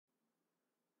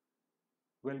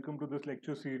Welcome to this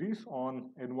lecture series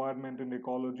on Environment and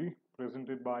Ecology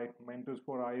presented by Mentors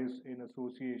for IAS in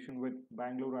association with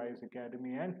Bangalore IAS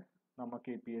Academy and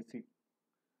NammaKPSC.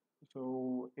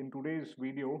 So in today's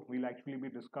video, we'll actually be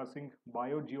discussing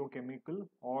biogeochemical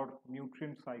or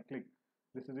nutrient cycling.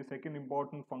 This is the second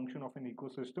important function of an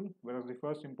ecosystem, whereas the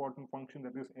first important function,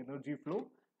 that is energy flow,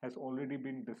 has already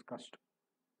been discussed.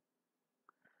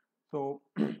 So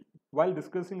while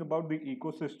discussing about the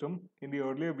ecosystem in the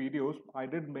earlier videos, I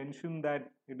did mention that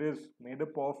it is made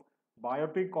up of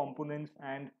biotic components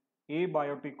and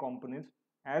abiotic components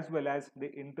as well as the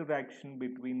interaction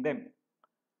between them.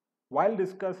 While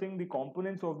discussing the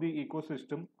components of the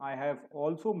ecosystem, I have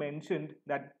also mentioned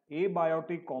that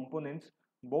abiotic components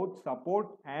both support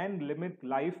and limit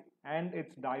life and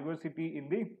its diversity in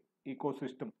the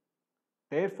ecosystem.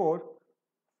 Therefore,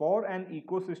 for an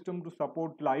ecosystem to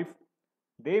support life,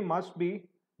 there must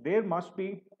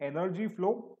be energy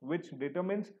flow which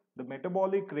determines the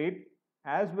metabolic rate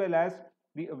as well as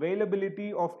the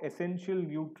availability of essential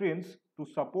nutrients to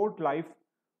support life,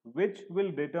 which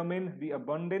will determine the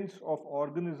abundance of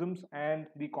organisms and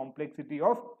the complexity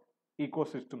of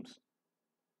ecosystems.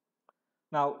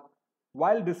 Now,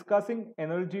 while discussing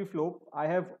energy flow, I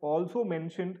have also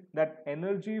mentioned that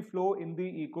energy flow in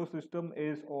the ecosystem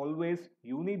is always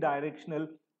unidirectional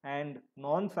and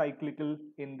non-cyclical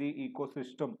in the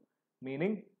ecosystem,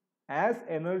 meaning as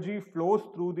energy flows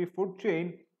through the food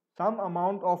chain, some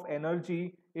amount of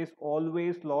energy is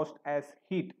always lost as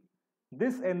heat.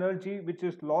 This energy which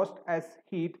is lost as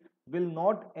heat will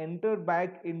not enter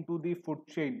back into the food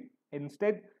chain.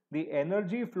 Instead, the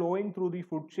energy flowing through the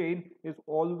food chain is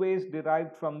always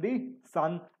derived from the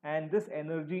sun, and this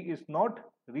energy is not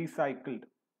recycled.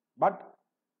 But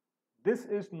this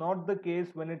is not the case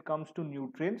when it comes to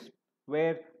nutrients,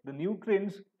 where the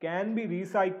nutrients can be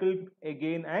recycled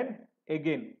again and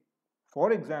again.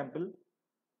 For example,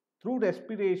 through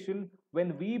respiration,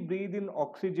 when we breathe in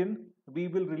oxygen, we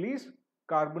will release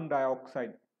carbon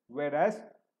dioxide, whereas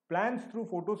plants through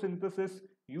photosynthesis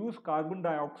use carbon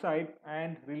dioxide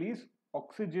and release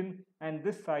oxygen, and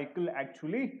this cycle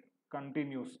actually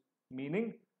continues,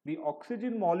 meaning the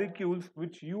oxygen molecules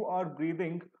which you are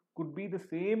breathing could be the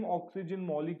same oxygen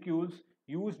molecules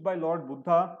used by Lord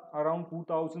Buddha around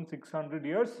 2600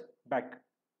 years back.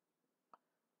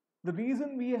 The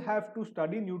reason we have to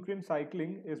study nutrient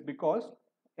cycling is because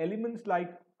elements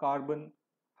like carbon,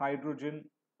 hydrogen,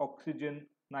 oxygen,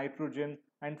 nitrogen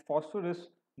and phosphorus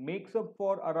makes up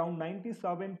for around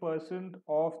 97%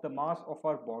 of the mass of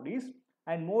our bodies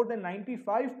and more than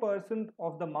 95%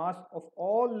 of the mass of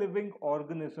all living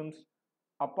organisms,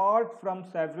 apart from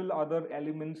several other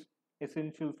elements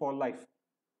essential for life.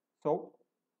 So,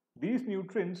 these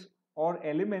nutrients or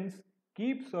elements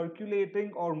keep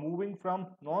circulating or moving from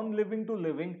non-living to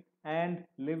living and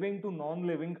living to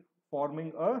non-living,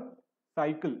 forming a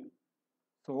cycle.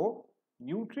 So,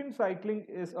 nutrient cycling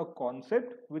is a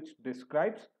concept which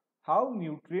describes how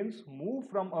nutrients move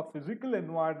from a physical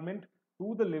environment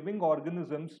to the living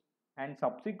organisms and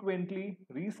subsequently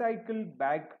recycled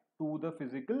back to the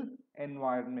physical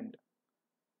environment.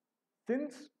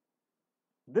 Since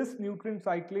this nutrient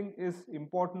cycling is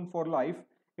important for life,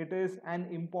 it is an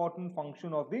important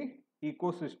function of the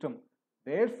ecosystem.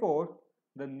 Therefore,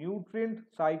 the nutrient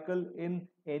cycle in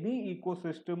any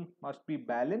ecosystem must be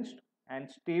balanced and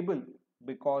stable,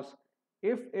 because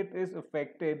if it is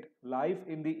affected, life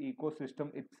in the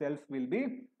ecosystem itself will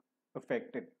be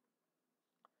affected.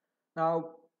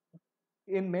 Now,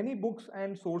 in many books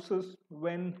and sources,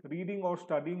 when reading or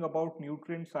studying about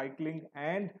nutrient cycling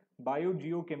and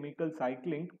biogeochemical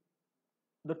cycling,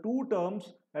 the two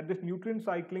terms, that is nutrient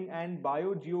cycling and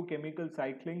biogeochemical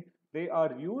cycling, they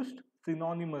are used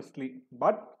synonymously.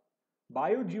 But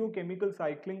biogeochemical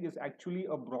cycling is actually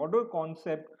a broader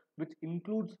concept which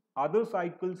includes other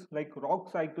cycles like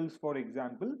rock cycles, for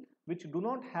example, which do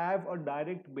not have a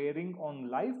direct bearing on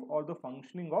life or the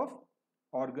functioning of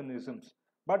organisms.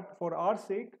 But for our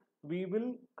sake, we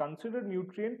will consider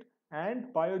nutrient and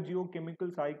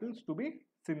biogeochemical cycles to be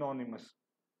synonymous.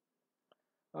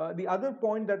 The other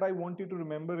point that I want you to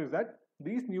remember is that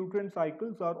these nutrient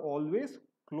cycles are always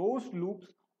closed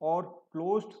loops or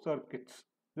closed circuits.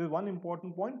 This is one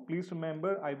important point. Please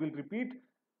remember, I will repeat,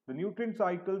 the nutrient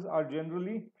cycles are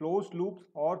generally closed loops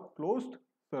or closed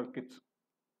circuits.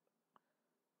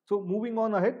 So moving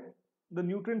on ahead, the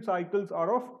nutrient cycles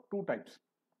are of two types.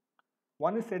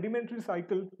 One is sedimentary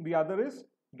cycle, the other is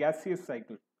gaseous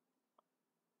cycle.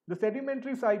 The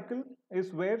sedimentary cycle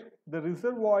is where the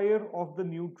reservoir of the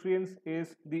nutrients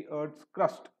is the Earth's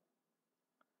crust.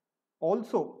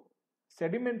 Also,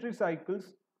 sedimentary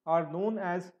cycles are known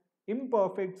as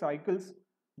imperfect cycles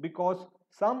because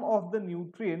some of the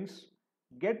nutrients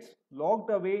gets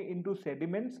locked away into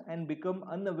sediments and become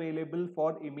unavailable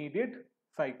for immediate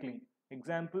cycling.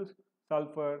 Examples: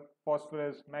 sulfur,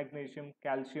 phosphorus, magnesium,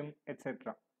 calcium,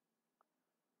 etc.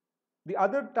 The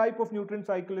other type of nutrient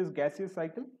cycle is gaseous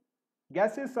cycle.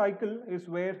 Gaseous cycle is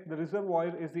where the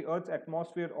reservoir is the Earth's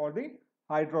atmosphere or the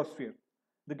hydrosphere.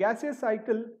 The gaseous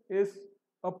cycle is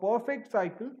a perfect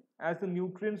cycle as the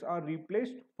nutrients are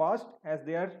replaced fast as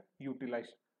they are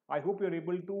utilized. I hope you're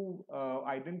able to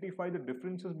identify the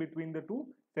differences between the two.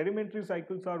 Sedimentary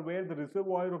cycles are where the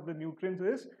reservoir of the nutrients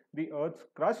is the Earth's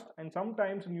crust, and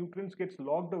sometimes nutrients gets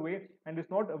locked away and is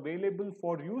not available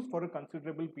for use for a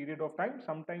considerable period of time,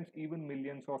 sometimes even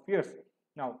millions of years.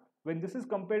 Now, when this is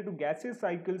compared to gaseous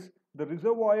cycles, the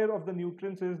reservoir of the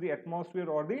nutrients is the atmosphere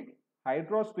or the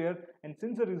hydrosphere, and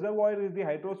since the reservoir is the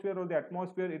hydrosphere or the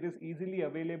atmosphere, it is easily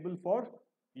available for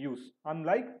use,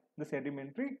 unlike the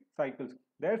sedimentary cycles.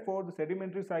 Therefore, the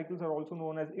sedimentary cycles are also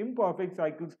known as imperfect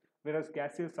cycles, whereas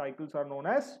gaseous cycles are known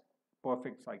as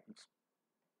perfect cycles.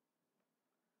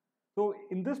 So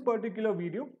in this particular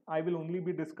video, I will only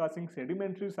be discussing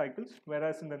sedimentary cycles,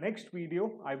 whereas in the next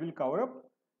video, I will cover up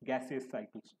gaseous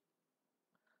cycles.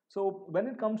 So when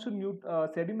it comes to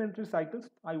sedimentary cycles,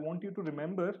 I want you to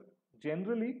remember,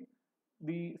 generally,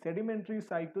 the sedimentary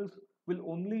cycles will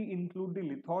only include the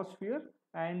lithosphere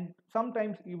and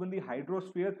sometimes even the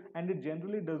hydrosphere, and it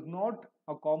generally does not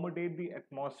accommodate the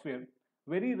atmosphere.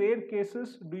 Very rare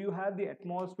cases do you have the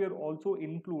atmosphere also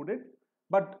included,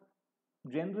 but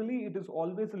generally it is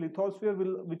always the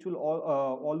lithosphere which will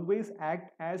always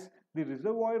act as the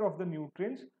reservoir of the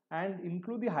nutrients and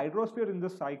include the hydrosphere in the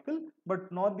cycle,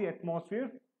 but not the atmosphere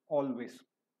always.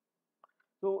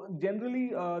 So generally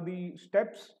the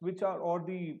steps which are, or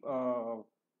the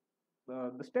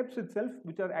steps itself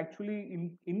which are actually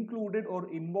included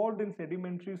or involved in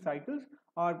sedimentary cycles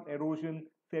are erosion,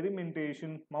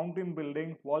 sedimentation, mountain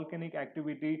building, volcanic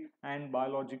activity, and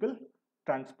biological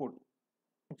transport.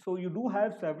 So you do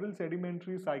have several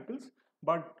sedimentary cycles,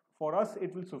 but for us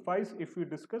it will suffice if we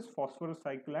discuss phosphorus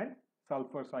cycle and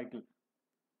sulfur cycle.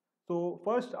 So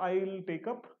first we'll take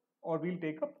up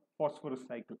phosphorus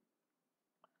cycle.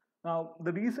 Now,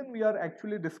 the reason we are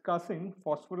actually discussing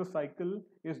phosphorus cycle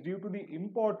is due to the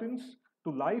importance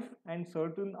to life and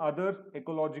certain other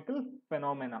ecological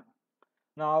phenomena.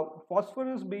 Now,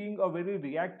 phosphorus, being a very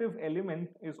reactive element,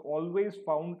 is always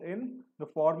found in the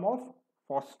form of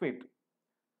phosphate.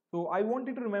 So I want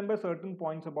you to remember certain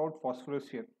points about phosphorus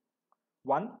here.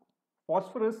 One,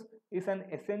 phosphorus is an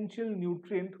essential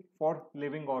nutrient for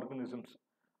living organisms.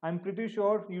 I'm pretty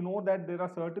sure you know that there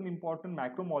are certain important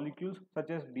macromolecules such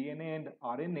as DNA and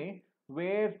RNA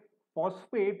where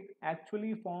phosphate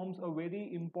actually forms a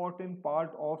very important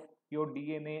part of your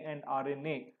DNA and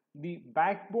RNA. The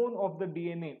backbone of the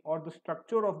DNA or the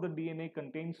structure of the DNA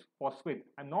contains phosphate.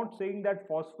 I'm not saying that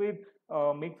phosphate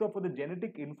makes up for the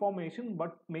genetic information,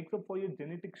 but makes up for your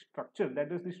genetic structure,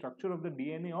 that is the structure of the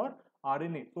DNA or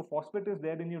RNA. So phosphate is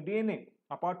there in your DNA.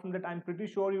 Apart from that, I'm pretty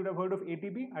sure you would have heard of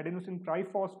ATP, adenosine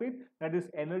triphosphate, that is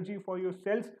energy for your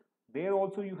cells. There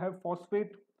also you have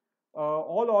phosphate.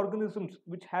 All organisms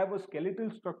which have a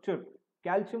skeletal structure,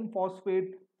 calcium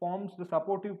phosphate forms the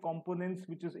supportive components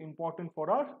which is important for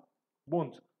our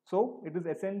bones. So it is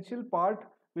essential part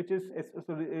which is,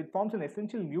 so it forms an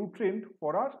essential nutrient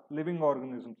for our living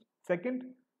organisms. Second,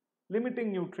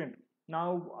 limiting nutrient.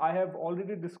 Now I have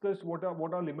already discussed what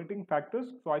are limiting factors,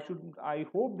 so I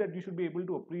hope that you should be able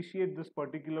to appreciate this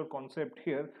particular concept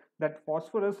here, that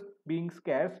phosphorus being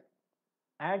scarce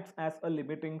acts as a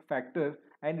limiting factor,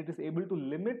 and it is able to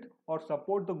limit or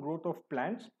support the growth of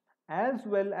plants as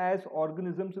well as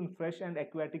organisms in fresh and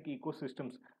aquatic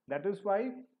ecosystems. That is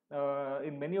why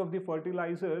in many of the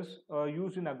fertilizers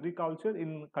used in agriculture,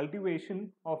 in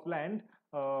cultivation of land,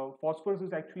 phosphorus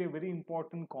is actually a very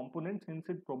important component since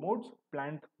it promotes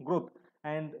plant growth,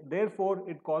 and therefore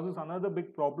it causes another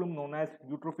big problem known as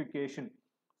eutrophication.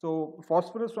 So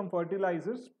phosphorus from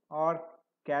fertilizers are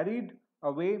carried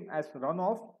away as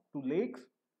runoff to lakes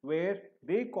where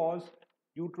they cause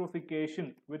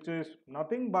eutrophication, which is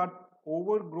nothing but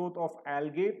overgrowth of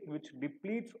algae which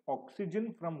depletes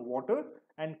oxygen from water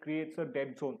and creates a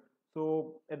dead zone.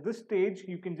 So at this stage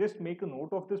you can just make a note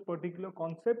of this particular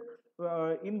concept.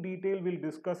 In detail we'll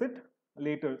discuss it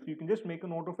later, so you can just make a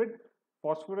note of it.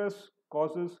 Phosphorus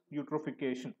causes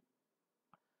eutrophication.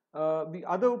 The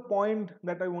other point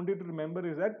that I want you to remember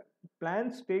is that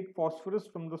plants take phosphorus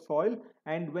from the soil,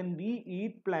 and when we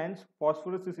eat plants,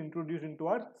 phosphorus is introduced into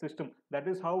our system. That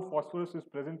is how phosphorus is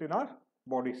present in our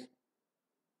bodies.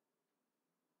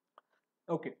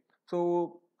 Okay,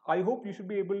 so I hope you should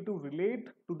be able to relate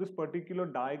to this particular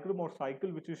diagram or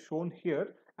cycle which is shown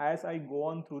here as I go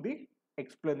on through the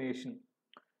explanation.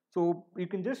 So you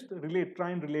can just try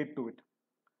and relate to it.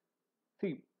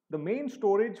 See, the main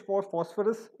storage for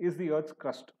phosphorus is the Earth's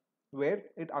crust, where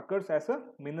it occurs as a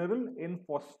mineral in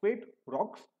phosphate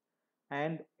rocks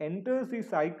and enters the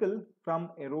cycle from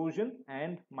erosion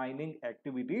and mining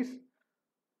activities.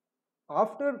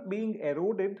 After being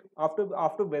eroded,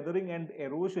 after weathering and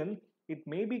erosion, it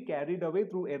may be carried away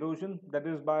through erosion, that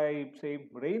is by say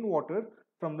rainwater,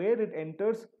 from where it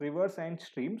enters rivers and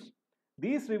streams.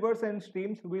 These rivers and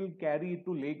streams will carry it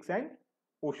to lakes and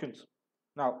oceans.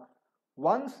 Now,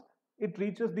 once it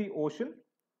reaches the ocean,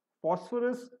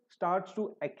 phosphorus starts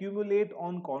to accumulate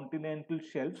on continental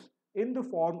shelves in the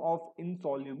form of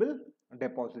insoluble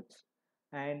deposits.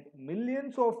 And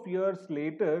millions of years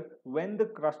later, when the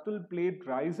crustal plate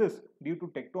rises due to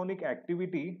tectonic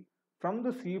activity from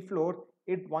the seafloor,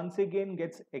 it once again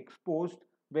gets exposed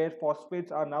where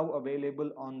phosphates are now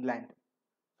available on land.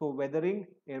 So weathering,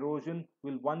 erosion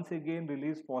will once again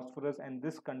release phosphorus, and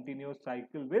this continuous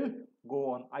cycle will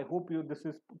go on. I hope this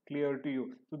is clear to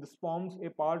you. So this forms a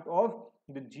part of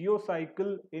the Geo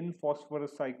Cycle in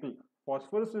Phosphorus Cycle.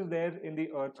 Phosphorus is there in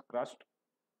the Earth's crust,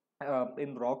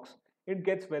 in rocks. It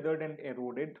gets weathered and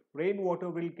eroded.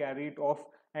 Rainwater will carry it off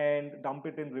and dump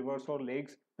it in rivers or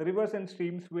lakes. The rivers and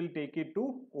streams will take it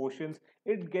to oceans.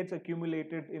 It gets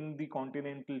accumulated in the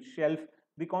continental shelf.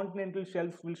 The continental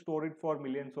shelf will store it for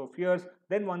millions of years.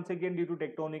 Then once again, due to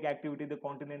tectonic activity, the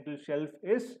continental shelf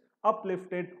is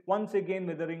uplifted. Once again,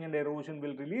 weathering and erosion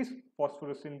will release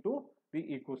phosphorus into the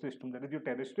ecosystem, that is your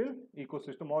terrestrial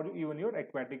ecosystem or even your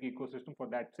aquatic ecosystem for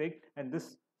that sake, and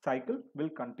this cycle will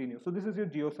continue. So this is your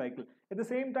geocycle. At the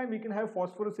same time, we can have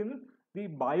phosphorus in the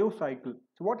biocycle.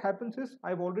 So what happens is,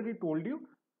 I've already told you,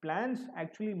 plants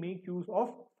actually make use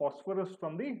of phosphorus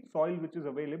from the soil which is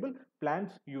available.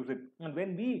 Plants use it, and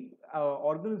when we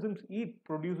organisms eat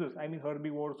producers, I mean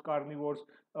herbivores, carnivores,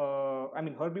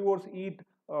 herbivores eat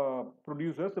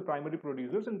producers, the primary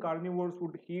producers, and carnivores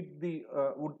would eat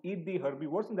the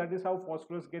herbivores, and that is how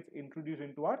phosphorus gets introduced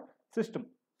into our system.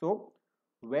 So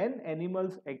when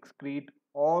animals excrete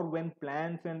or when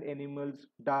plants and animals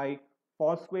die,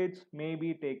 phosphates may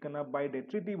be taken up by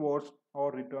detritivores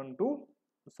or returned to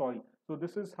soil. So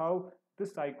this is how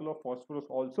this cycle of phosphorus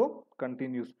also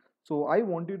continues. So I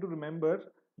want you to remember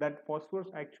that phosphorus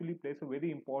actually plays a very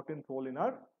important role in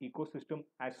our ecosystem,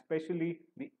 especially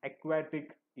the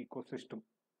aquatic ecosystem.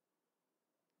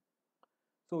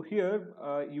 So here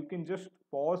you can just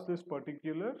pause this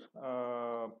particular,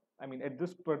 at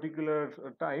this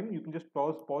particular time, you can just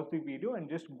pause the video and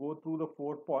just go through the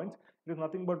 4 points. It is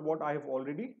nothing but what I have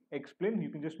already explained. You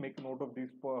can just make a note of these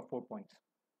 4 points.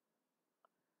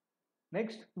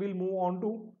 Next, we'll move on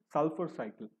to sulfur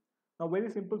cycle. Now,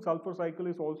 very simple, sulfur cycle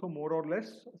is also more or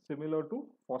less similar to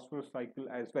phosphorus cycle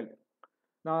as well.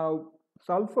 Now,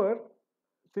 sulfur,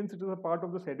 since it is a part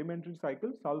of the sedimentary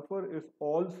cycle, sulfur is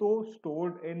also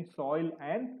stored in soil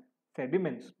and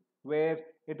sediments, where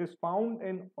it is found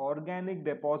in organic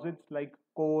deposits like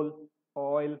coal,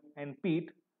 oil, and peat,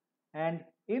 and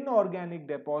inorganic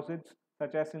deposits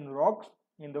such as in rocks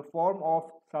in the form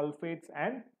of sulfates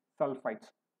and sulfides.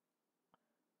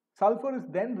 Sulfur is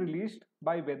then released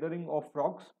by weathering of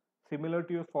rocks, similar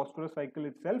to your phosphorus cycle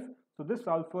itself. So this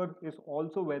sulfur is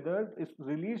also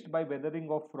released by weathering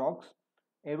of rocks,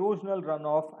 erosional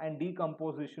runoff and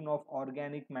decomposition of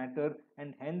organic matter,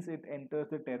 and hence it enters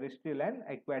the terrestrial and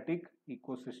aquatic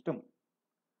ecosystem.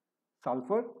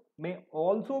 Sulfur may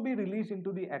also be released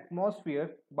into the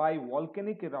atmosphere by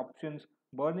volcanic eruptions,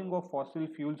 burning of fossil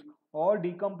fuels, or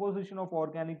decomposition of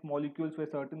organic molecules where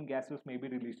certain gases may be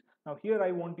released. Now here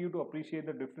I want you to appreciate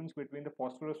the difference between the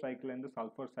phosphorus cycle and the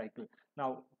sulfur cycle.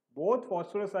 Now both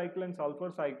phosphorus cycle and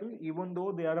sulfur cycle, even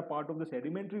though they are a part of the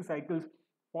sedimentary cycles,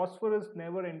 phosphorus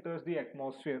never enters the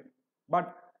atmosphere.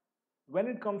 But when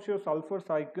it comes to your sulfur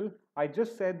cycle, I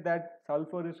just said that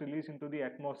sulfur is released into the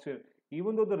atmosphere.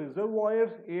 Even though the reservoir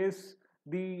is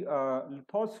the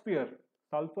lithosphere,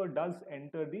 sulfur does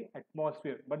enter the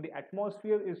atmosphere, but the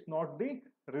atmosphere is not the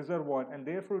reservoir, and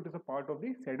therefore it is a part of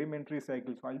the sedimentary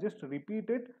cycle. So I'll just repeat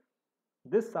it.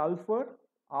 This sulfur,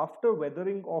 after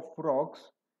weathering of rocks,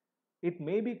 it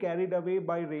may be carried away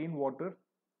by rainwater,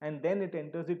 and then it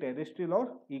enters the terrestrial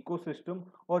or ecosystem,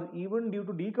 or even due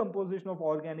to decomposition of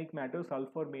organic matter,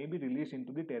 sulfur may be released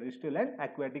into the terrestrial and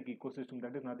aquatic ecosystem,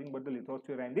 that is nothing but the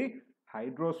lithosphere and the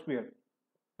hydrosphere.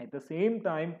 At the same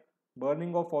time,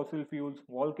 burning of fossil fuels,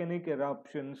 volcanic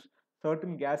eruptions,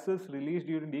 certain gases released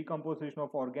during decomposition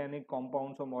of organic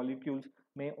compounds or molecules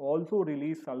may also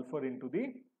release sulfur into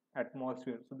the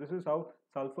atmosphere. So this is how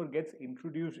sulfur gets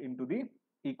introduced into the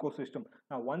ecosystem.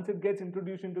 Now once it gets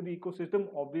introduced into the ecosystem,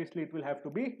 obviously it will have to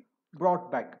be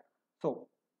brought back. So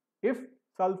if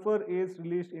sulfur is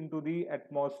released into the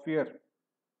atmosphere,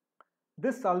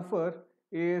 this sulfur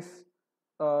is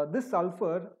this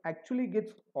sulfur actually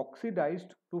gets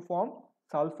oxidized to form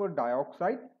sulfur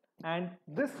dioxide, and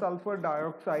this sulfur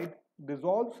dioxide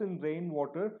dissolves in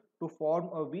rainwater to form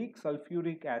a weak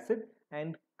sulfuric acid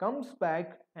and comes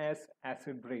back as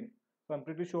acid rain. So I'm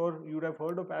pretty sure you would have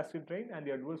heard of acid rain and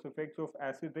the adverse effects of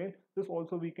acid rain. This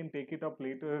also we can take it up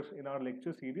later in our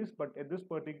lecture series, but at this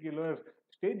particular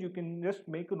stage you can just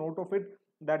make a note of it,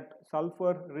 that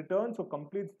sulfur returns or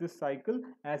completes this cycle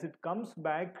as it comes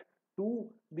back to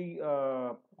the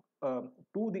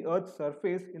earth's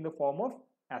surface in the form of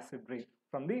acid rain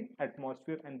from the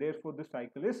atmosphere, and therefore the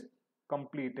cycle is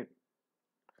completed.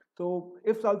 So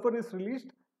if sulfur is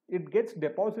released, it gets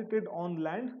deposited on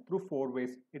land through four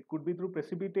ways. It could be through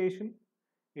precipitation,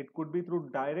 it could be through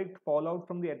direct fallout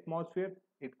from the atmosphere,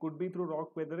 it could be through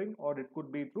rock weathering, or it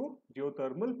could be through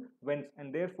geothermal vents,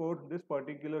 and therefore this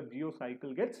particular geo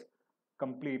cycle gets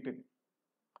completed.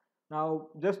 Now,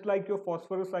 just like your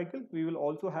phosphorus cycle, we will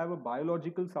also have a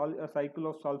biological cycle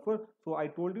of sulfur. So I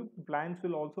told you plants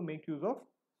will also make use of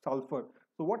sulfur.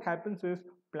 So what happens is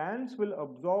plants will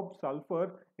absorb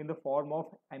sulfur in the form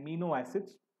of amino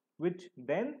acids, which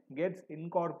then gets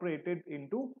incorporated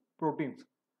into proteins.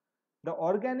 The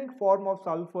organic form of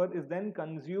sulfur is then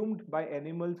consumed by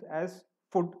animals as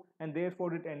food, and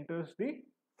therefore it enters the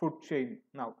food chain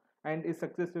now and is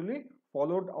successively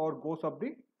followed or goes up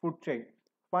the food chain.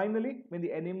 Finally, when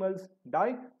the animals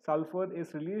die, sulfur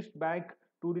is released back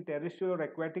to the terrestrial or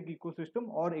aquatic ecosystem,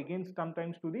 or again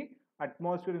sometimes to the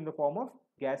atmosphere in the form of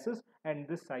gases, and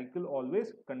this cycle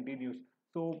always continues.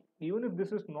 So even if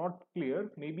this is not clear,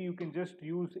 maybe you can just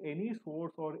use any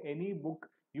source or any book,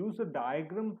 use a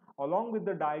diagram, along with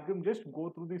the diagram just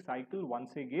go through the cycle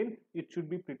once again. It should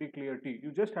be pretty clear to you.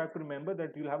 You just have to remember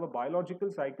that you'll have a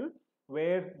biological cycle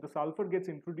where the sulfur gets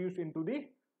introduced into the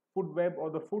food web or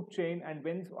the food chain, and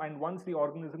once the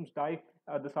organisms die,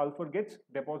 the sulfur gets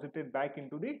deposited back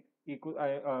into the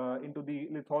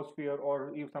lithosphere,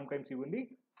 or sometimes even the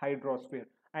hydrosphere.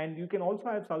 And you can also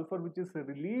have sulfur which is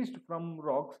released from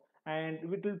rocks, and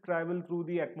it will travel through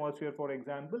the atmosphere, for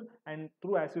example, and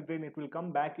through acid rain it will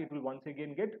come back, it will once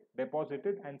again get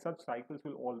deposited, and such cycles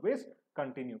will always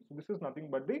continue. So this is nothing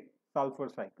but the sulfur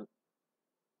cycle.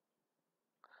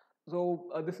 So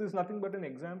this is nothing but an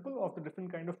example of the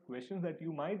different kind of questions that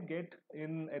you might get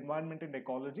in environment and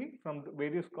ecology from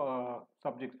various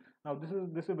subjects. Now this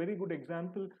is a very good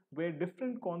example where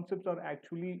different concepts are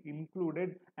actually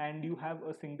included and you have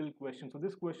a single question. So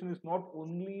this question is not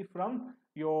only from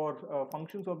your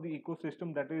functions of the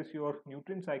ecosystem, that is your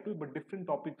nutrient cycle, but different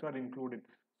topics are included.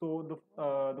 So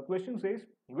the question says,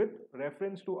 with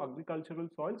reference to agricultural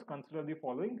soils, consider the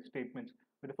following statements.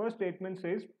 The first statement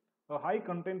says, a high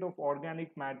content of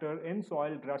organic matter in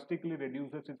soil drastically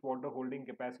reduces its water holding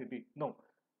capacity. No.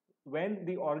 When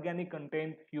the organic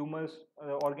content, humus,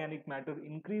 organic matter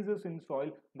increases in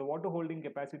soil, the water holding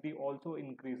capacity also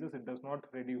increases, it does not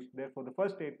reduce. Therefore, the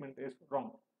first statement is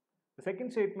wrong. The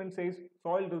second statement says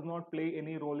soil does not play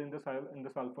any role in the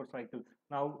sulfur cycle.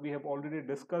 Now we have already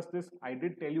discussed this. I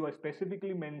did tell you, I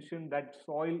specifically mentioned that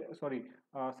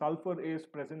sulfur is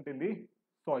present in the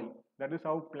soil. That is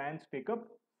how plants take up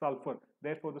sulfur.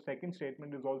 Therefore, the second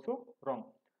statement is also wrong.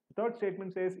 The third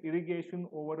statement says irrigation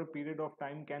over a period of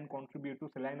time can contribute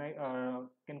to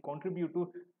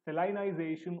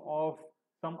salinization of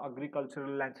some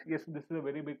agricultural lands. Yes, this is a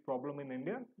very big problem in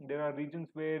India. There are regions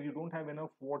where you don't have enough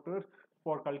water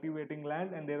for cultivating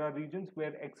land, and there are regions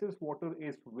where excess water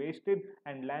is wasted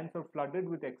and lands are flooded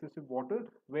with excessive water,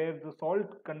 where the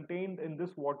salt contained in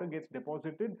this water gets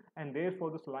deposited, and therefore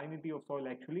the salinity of soil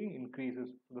actually increases.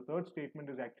 The third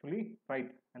statement is actually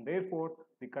right, and therefore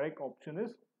the correct option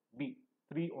is B,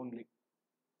 3 only.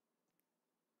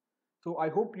 So I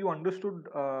hope you understood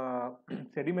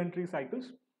sedimentary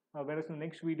cycles, whereas in the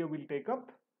next video we'll take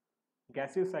up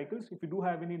gaseous cycles. If you do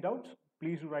have any doubts,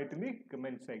 please write in the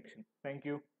comment section. Thank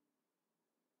you.